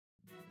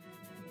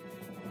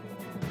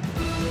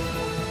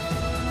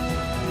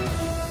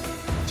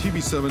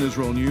TV7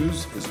 Israel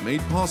News is made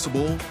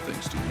possible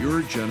thanks to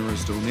your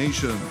generous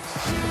donations.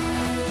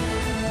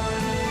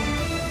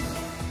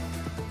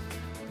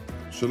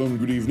 Shalom,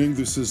 good evening.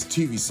 This is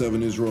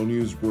TV7 Israel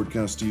News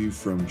broadcast to you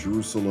from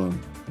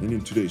Jerusalem. And in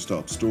today's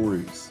top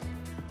stories,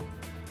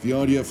 the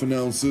IDF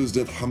announces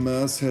that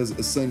Hamas has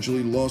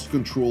essentially lost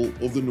control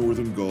of the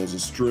northern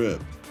Gaza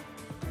Strip.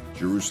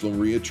 Jerusalem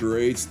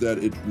reiterates that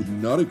it would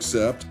not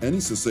accept any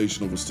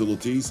cessation of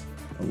hostilities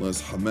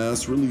unless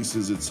Hamas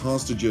releases its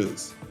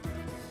hostages.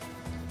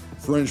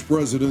 French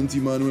President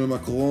Emanuel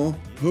Macron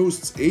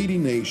hosts 80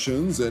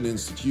 nations and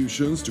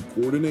institutions to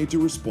coordinate a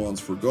response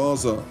for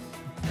Gaza.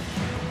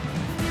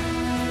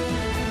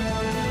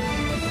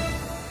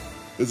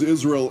 As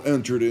Israel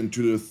entered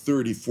into the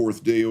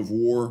 34th day of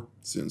war,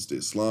 since the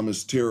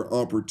Islamist terror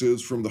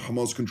operatives from the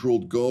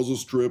Hamas-controlled Gaza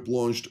Strip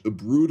launched a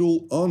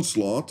brutal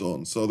onslaught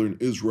on southern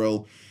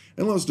Israel,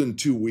 and less than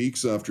 2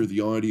 weeks after the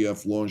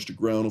IDF launched a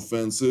ground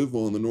offensive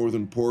on the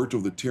northern part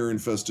of the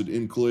terror-infested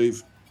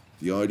enclave,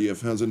 the IDF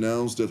has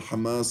announced that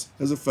Hamas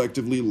has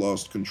effectively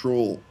lost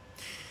control.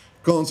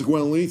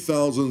 Consequently,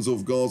 thousands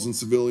of Gazan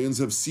civilians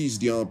have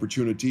seized the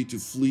opportunity to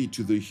flee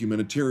to the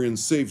humanitarian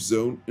safe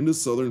zone in the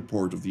southern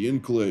part of the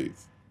enclave.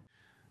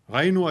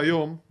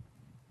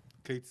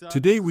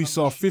 Today we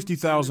saw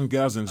 50,000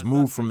 Gazans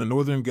move from the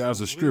northern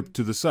Gaza Strip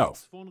to the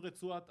south.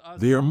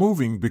 They are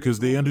moving because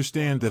they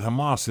understand that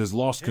Hamas has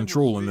lost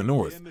control in the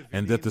north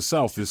and that the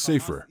south is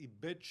safer.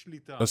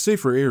 A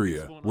safer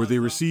area where they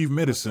receive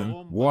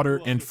medicine,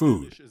 water, and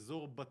food.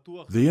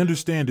 They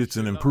understand it's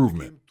an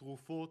improvement.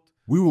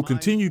 We will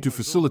continue to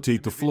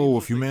facilitate the flow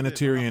of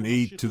humanitarian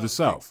aid to the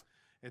south.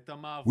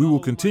 We will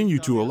continue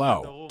to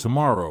allow,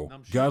 tomorrow,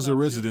 Gaza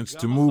residents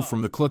to move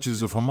from the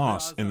clutches of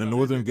Hamas in the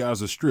northern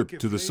Gaza Strip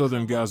to the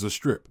southern Gaza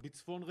Strip.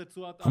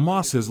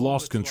 Hamas has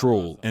lost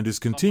control and is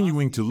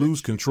continuing to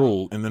lose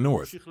control in the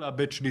north.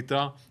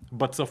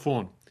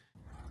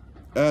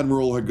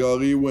 Admiral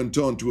Hagari went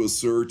on to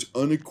assert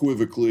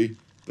unequivocally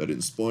that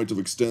in spite of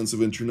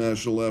extensive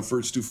international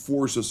efforts to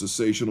force a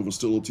cessation of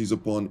hostilities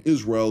upon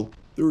Israel,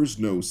 there is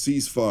no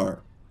ceasefire.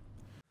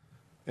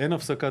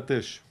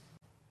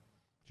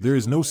 There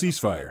is no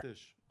ceasefire.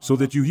 So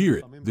that you hear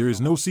it, there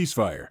is no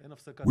ceasefire.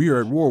 We are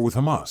at war with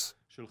Hamas.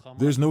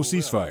 There's no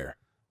ceasefire.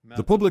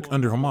 The public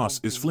under Hamas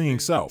is fleeing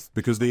south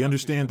because they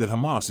understand that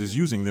Hamas is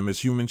using them as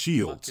human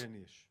shields.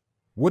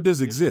 What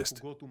does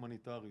exist?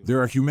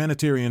 There are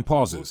humanitarian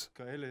pauses.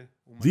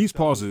 These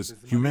pauses,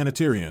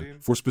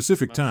 humanitarian, for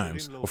specific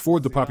times,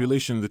 afford the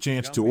population the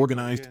chance to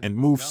organize and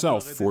move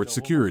south for its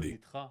security.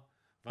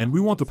 And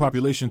we want the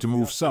population to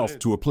move south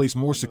to a place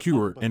more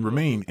secure and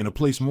remain in a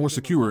place more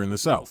secure in the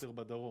south.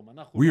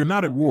 We are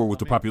not at war with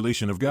the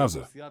population of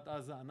Gaza.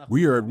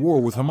 We are at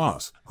war with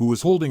Hamas, who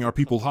is holding our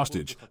people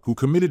hostage, who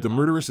committed the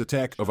murderous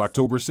attack of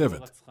October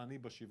 7th.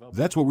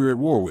 That's what we're at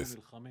war with.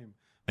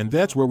 And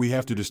that's where we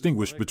have to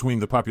distinguish between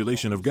the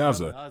population of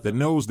Gaza that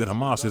knows that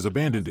Hamas has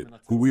abandoned it,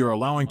 who we are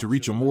allowing to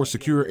reach a more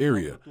secure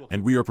area,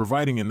 and we are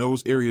providing in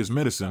those areas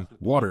medicine,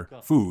 water,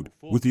 food,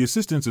 with the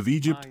assistance of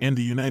Egypt and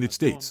the United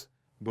States.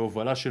 It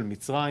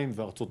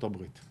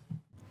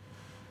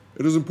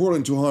is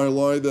important to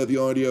highlight that the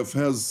IDF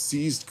has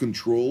seized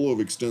control of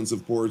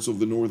extensive parts of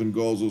the northern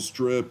Gaza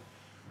Strip,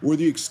 where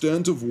the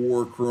extent of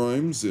war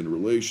crimes in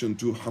relation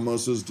to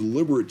Hamas's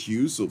deliberate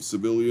use of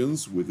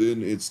civilians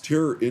within its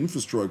terror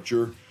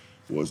infrastructure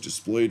was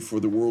displayed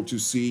for the world to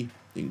see,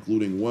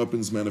 including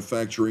weapons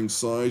manufacturing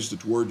sites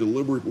that were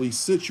deliberately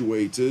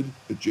situated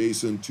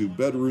adjacent to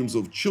bedrooms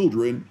of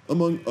children,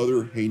 among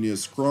other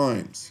heinous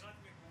crimes.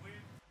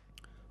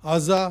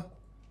 Gaza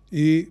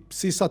is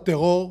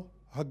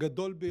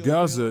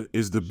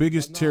the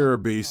biggest terror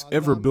base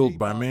ever built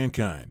by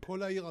mankind.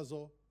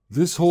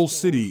 This whole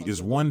city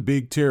is one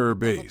big terror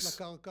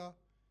base.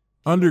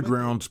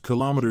 Underground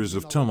kilometers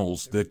of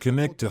tunnels that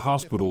connect to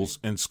hospitals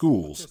and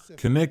schools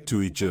connect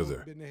to each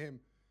other.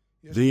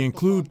 They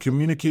include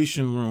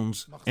communication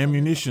rooms,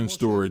 ammunition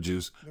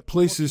storages,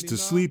 places to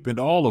sleep, and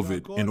all of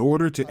it in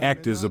order to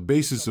act as a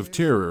basis of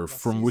terror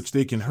from which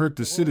they can hurt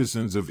the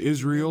citizens of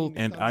Israel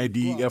and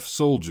IDF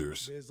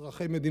soldiers.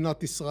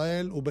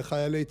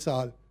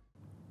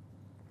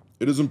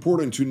 It is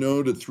important to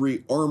note that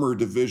 3 armored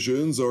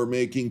divisions are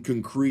making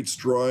concrete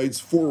strides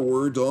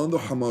forward on the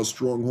Hamas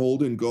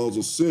stronghold in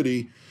Gaza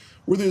City,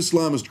 where the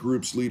Islamist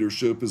group's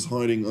leadership is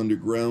hiding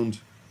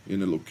underground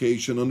in a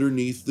location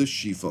underneath the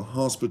Shifa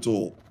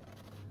hospital.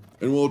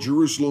 And while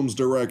Jerusalem's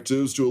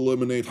directives to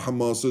eliminate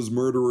Hamas's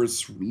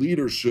murderous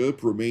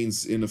leadership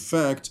remains in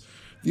effect,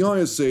 the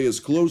ISA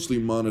is closely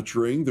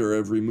monitoring their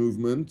every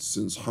movement,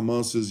 since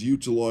Hamas is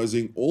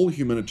utilizing all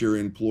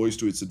humanitarian ploys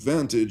to its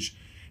advantage,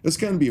 as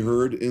can be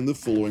heard in the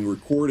following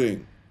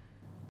recording.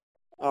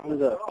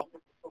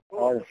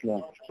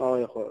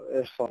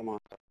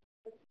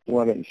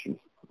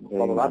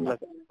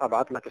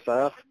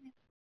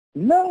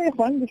 لا يا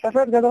اخوان عندي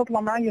شفاف قاعد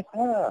اطلع معي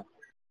اسعاف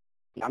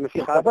يا عم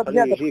في خالد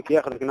خليه يجيك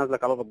ياخذك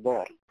ينزلك على باب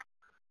الدار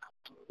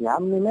يا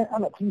عمي ما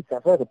انا في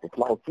سفاره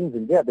بتطلع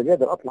وبتنزل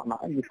قادر اطلع مع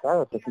اي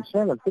اسعاف بس مش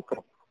انا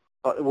الفكره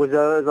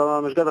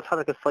واذا مش قادر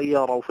تحرك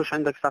السياره وفيش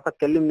عندك اسعافات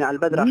كلمني على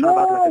البدر عشان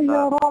ابعت لك لا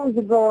يا اسعاف.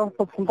 راجل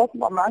كنت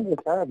بطلع معي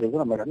اسعاف يا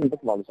زلمه، قاعدين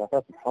بيطلع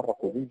الاسعافات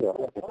يتحركوا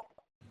بيها.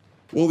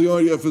 While the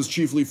IDF is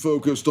chiefly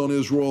focused on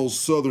Israel's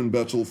southern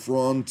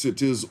battlefront,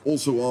 it is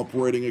also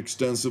operating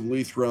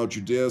extensively throughout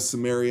Judea,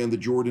 Samaria, and the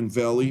Jordan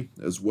Valley,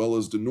 as well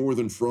as the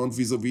northern front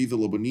vis-a-vis the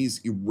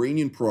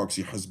Lebanese-Iranian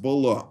proxy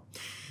Hezbollah.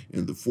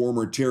 In the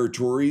former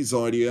territories,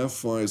 IDF,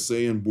 ISA,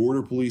 and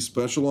border police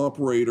special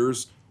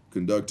operators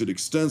conducted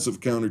extensive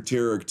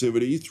counter-terror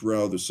activity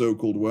throughout the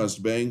so-called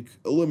West Bank,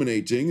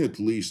 eliminating at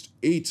least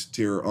 8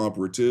 terror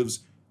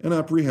operatives and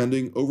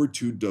apprehending over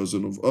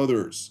 24 of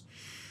others.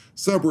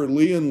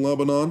 Separately, in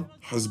Lebanon,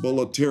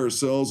 Hezbollah terror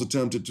cells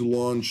attempted to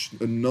launch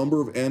a number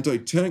of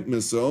anti-tank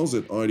missiles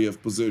at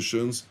IDF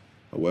positions.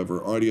 However,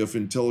 IDF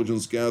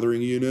intelligence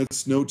gathering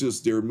units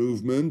noticed their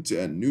movement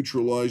and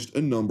neutralized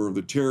a number of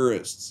the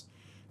terrorists.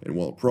 And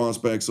while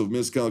prospects of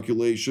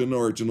miscalculation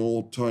are at an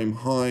all-time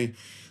high,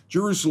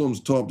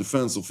 Jerusalem's top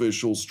defense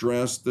officials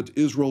stressed that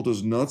Israel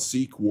does not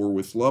seek war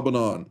with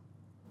Lebanon.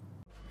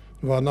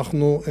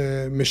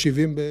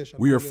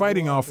 We are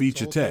fighting off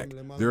each attack.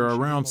 There are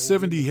around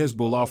 70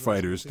 Hezbollah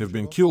fighters have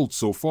been killed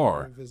so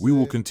far. We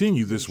will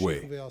continue this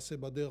way.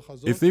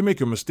 If they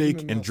make a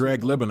mistake and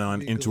drag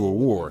Lebanon into a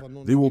war,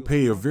 they will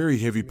pay a very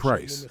heavy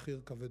price.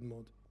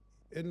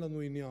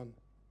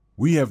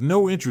 We have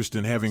no interest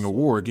in having a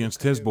war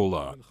against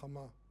Hezbollah.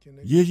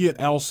 Yahya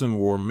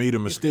al-Sinwar made a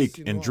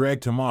mistake and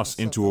dragged Hamas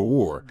into a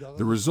war.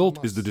 The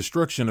result is the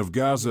destruction of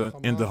Gaza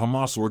and the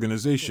Hamas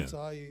organization.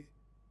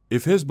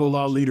 If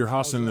Hezbollah leader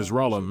Hassan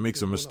Nasrallah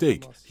makes a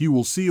mistake, he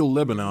will seal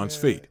Lebanon's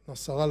fate.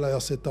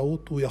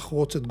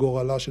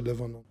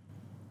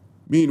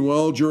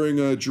 Meanwhile, during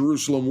a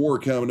Jerusalem War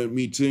Cabinet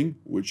meeting,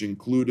 which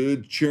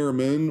included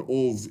chairmen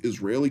of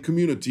Israeli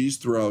communities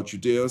throughout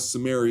Judea,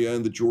 Samaria,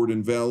 and the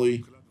Jordan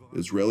Valley,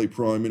 Israeli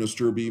Prime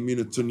Minister Benjamin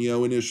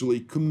Netanyahu initially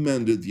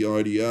commended the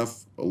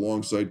IDF,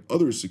 alongside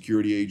other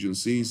security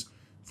agencies,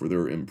 for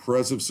their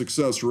impressive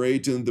success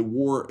rate in the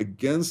war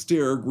against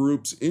terror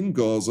groups in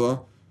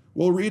Gaza,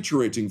 while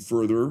reiterating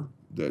further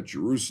that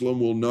Jerusalem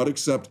will not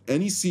accept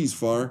any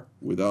ceasefire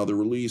without the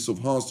release of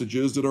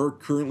hostages that are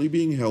currently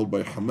being held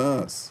by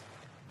Hamas.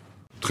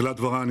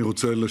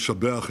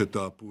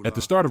 At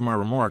the start of my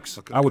remarks,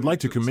 I would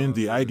like to commend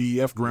the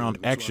IDF ground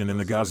action in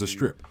the Gaza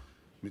Strip.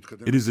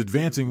 It is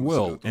advancing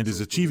well and is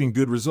achieving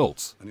good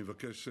results.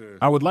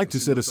 I would like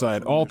to set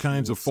aside all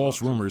kinds of false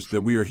rumors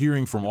that we are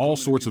hearing from all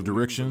sorts of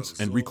directions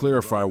and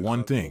re-clarify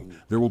one thing.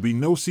 There will be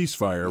no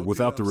ceasefire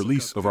without the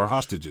release of our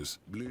hostages.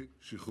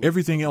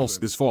 Everything else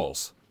is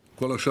false.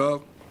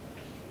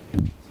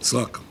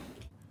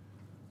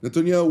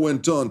 Netanyahu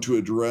went on to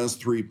address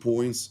 3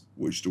 points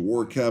which the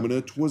War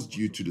Cabinet was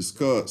due to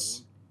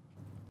discuss.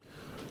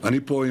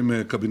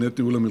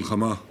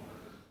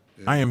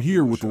 I am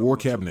here with the War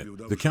Cabinet,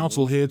 the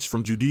council heads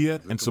from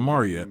Judea and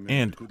Samaria,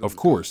 and, of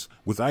course,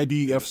 with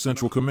IDF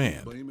Central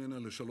Command.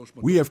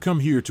 We have come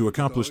here to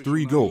accomplish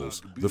 3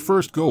 goals. The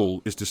first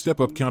goal is to step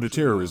up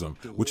counterterrorism,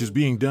 which is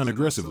being done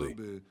aggressively.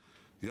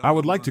 I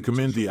would like to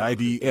commend the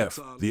IDF,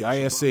 the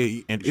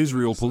ISA, and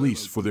Israel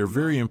Police for their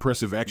very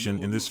impressive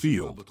action in this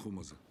field.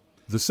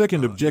 The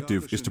second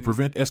objective is to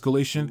prevent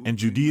escalation in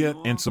Judea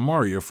and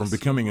Samaria from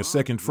becoming a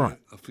second front.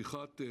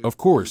 Of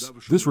course,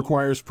 this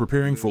requires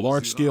preparing for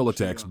large-scale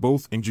attacks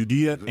both in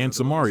Judea and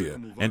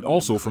Samaria, and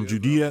also from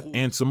Judea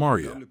and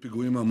Samaria.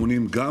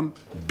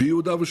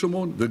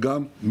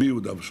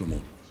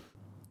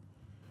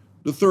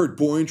 The third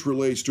point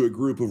relates to a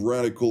group of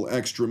radical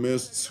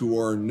extremists who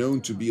are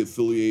known to be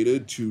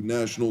affiliated to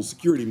National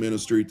Security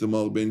Minister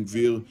Itamar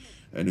Ben-Gvir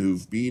and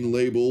who've been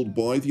labeled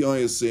by the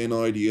ISA and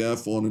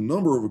IDF on a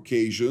number of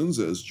occasions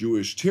as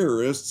Jewish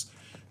terrorists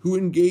who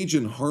engage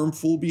in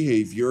harmful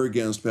behavior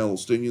against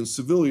Palestinian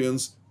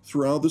civilians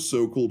throughout the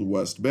so-called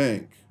West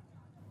Bank.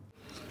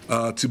 There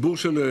are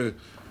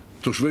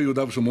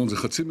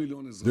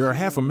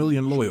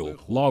 500,000 loyal,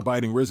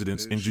 law-abiding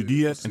residents in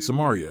Judea and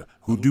Samaria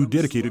who do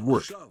dedicated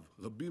work.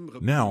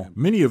 Now,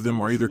 many of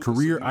them are either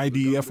career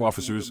IDF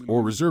officers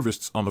or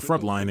reservists on the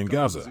front line in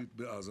Gaza.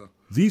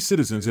 These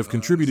citizens have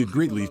contributed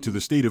greatly to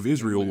the state of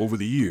Israel over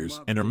the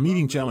years and are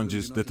meeting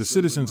challenges that the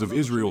citizens of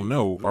Israel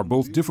know are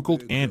both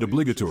difficult and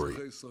obligatory.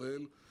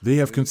 They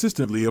have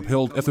consistently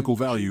upheld ethical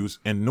values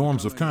and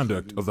norms of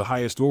conduct of the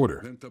highest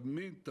order.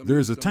 There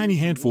is a tiny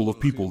handful of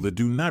people that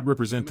do not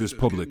represent this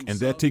public and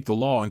that take the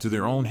law into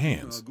their own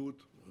hands.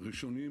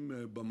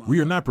 We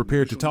are not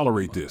prepared to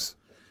tolerate this.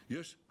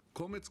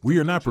 We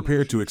are not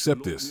prepared to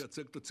accept this.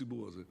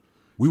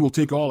 We will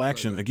take all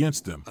action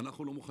against them.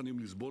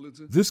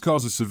 This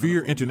causes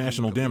severe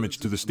international damage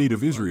to the state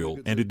of Israel,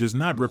 and it does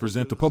not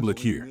represent the public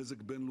here.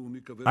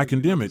 I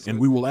condemn it, and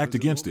we will act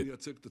against it.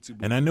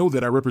 And I know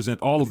that I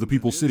represent all of the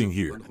people sitting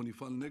here,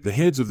 the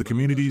heads of the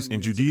communities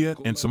in Judea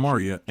and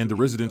Samaria, and the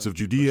residents of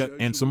Judea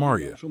and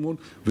Samaria.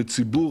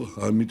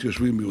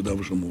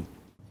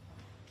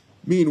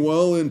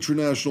 Meanwhile,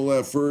 international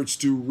efforts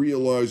to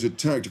realize a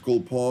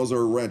tactical pause are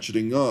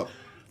ratcheting up.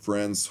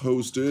 France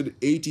hosted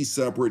 80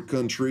 separate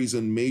countries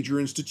and major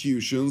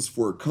institutions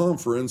for a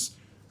conference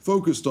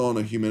focused on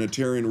a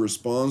humanitarian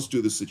response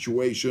to the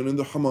situation in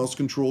the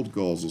Hamas-controlled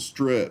Gaza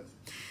Strip.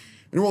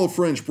 And while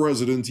French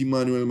President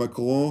Emanuel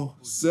Macron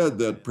said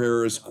that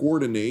Paris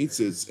coordinates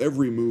its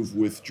every move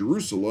with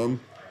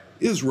Jerusalem,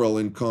 Israel,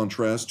 in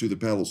contrast to the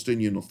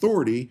Palestinian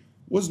Authority,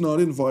 was not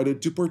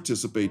invited to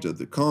participate at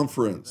the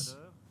conference.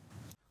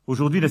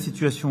 Aujourd'hui, la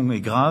situation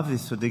est grave et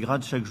se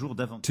dégrade chaque jour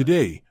davantage.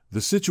 Today,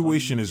 the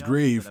situation is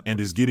grave and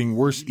is getting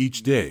worse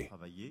each day.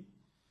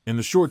 In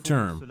the short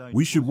term,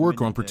 we should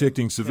work on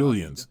protecting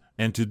civilians,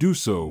 and to do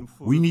so,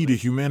 we need a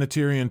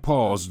humanitarian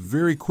pause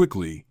very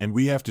quickly, and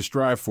we have to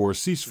strive for a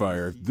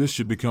ceasefire. This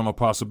should become a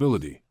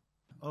possibility.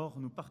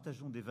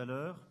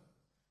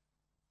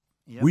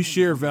 We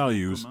share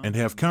values and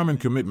have common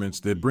commitments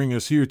that bring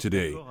us here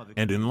today,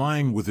 and in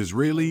line with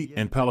Israeli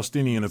and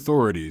Palestinian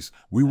authorities,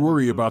 we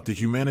worry about the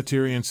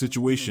humanitarian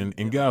situation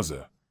in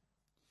Gaza.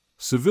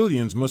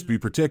 Civilians must be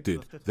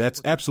protected.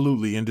 That's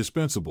absolutely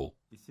indispensable.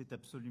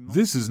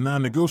 This is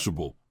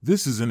non-negotiable.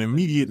 This is an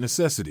immediate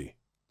necessity.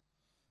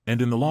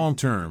 And in the long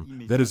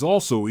term, that is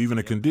also even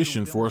a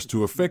condition for us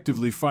to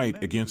effectively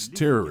fight against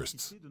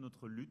terrorists.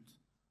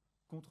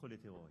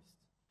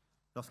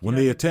 When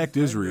they attacked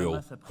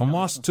Israel,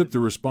 Hamas took the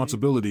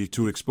responsibility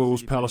to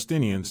expose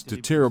Palestinians to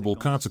terrible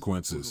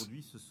consequences.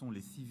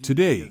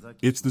 Today,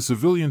 it's the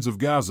civilians of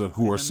Gaza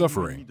who are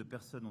suffering.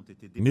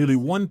 Nearly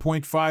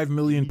 1.5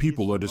 million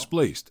people are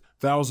displaced,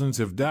 thousands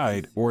have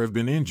died or have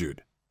been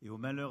injured.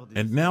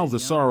 And now the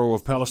sorrow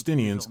of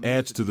Palestinians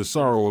adds to the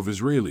sorrow of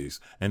Israelis,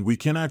 and we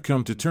cannot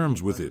come to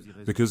terms with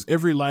it, because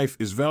every life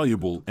is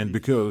valuable and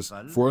because,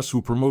 for us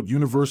who promote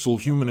universal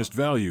humanist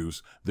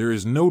values, there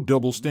is no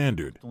double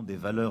standard.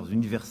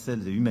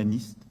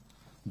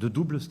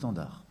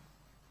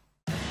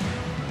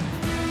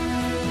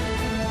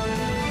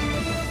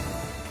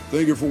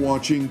 Thank you for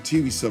watching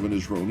TV7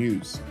 Israel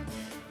News.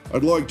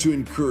 I'd like to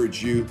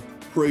encourage you,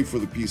 pray for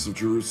the peace of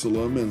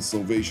Jerusalem and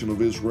salvation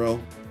of Israel.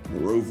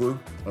 Moreover,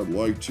 I'd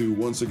like to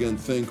once again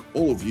thank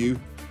all of you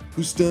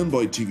who stand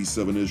by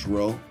TV7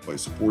 Israel by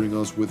supporting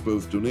us with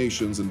both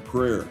donations and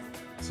prayer.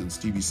 Since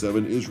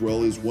TV7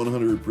 Israel is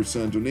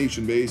 100%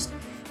 donation-based,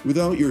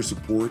 without your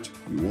support,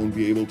 we won't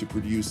be able to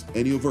produce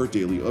any of our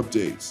daily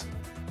updates.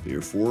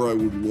 Therefore, I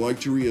would like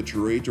to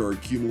reiterate our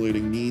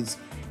accumulating needs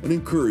and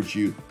encourage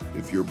you,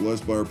 if you're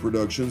blessed by our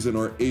productions and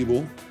are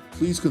able,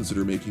 please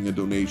consider making a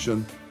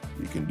donation.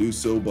 You can do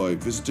so by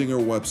visiting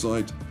our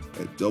website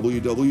at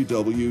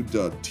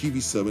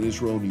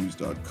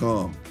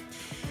www.tv7israelnews.com.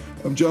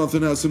 I'm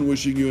Jonathan Hassan,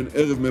 wishing you an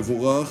Erev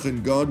Mevorach,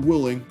 and God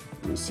willing,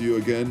 we'll see you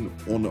again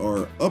on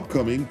our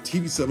upcoming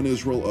TV7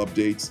 Israel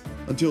updates.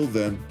 Until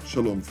then,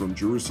 Shalom from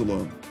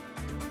Jerusalem.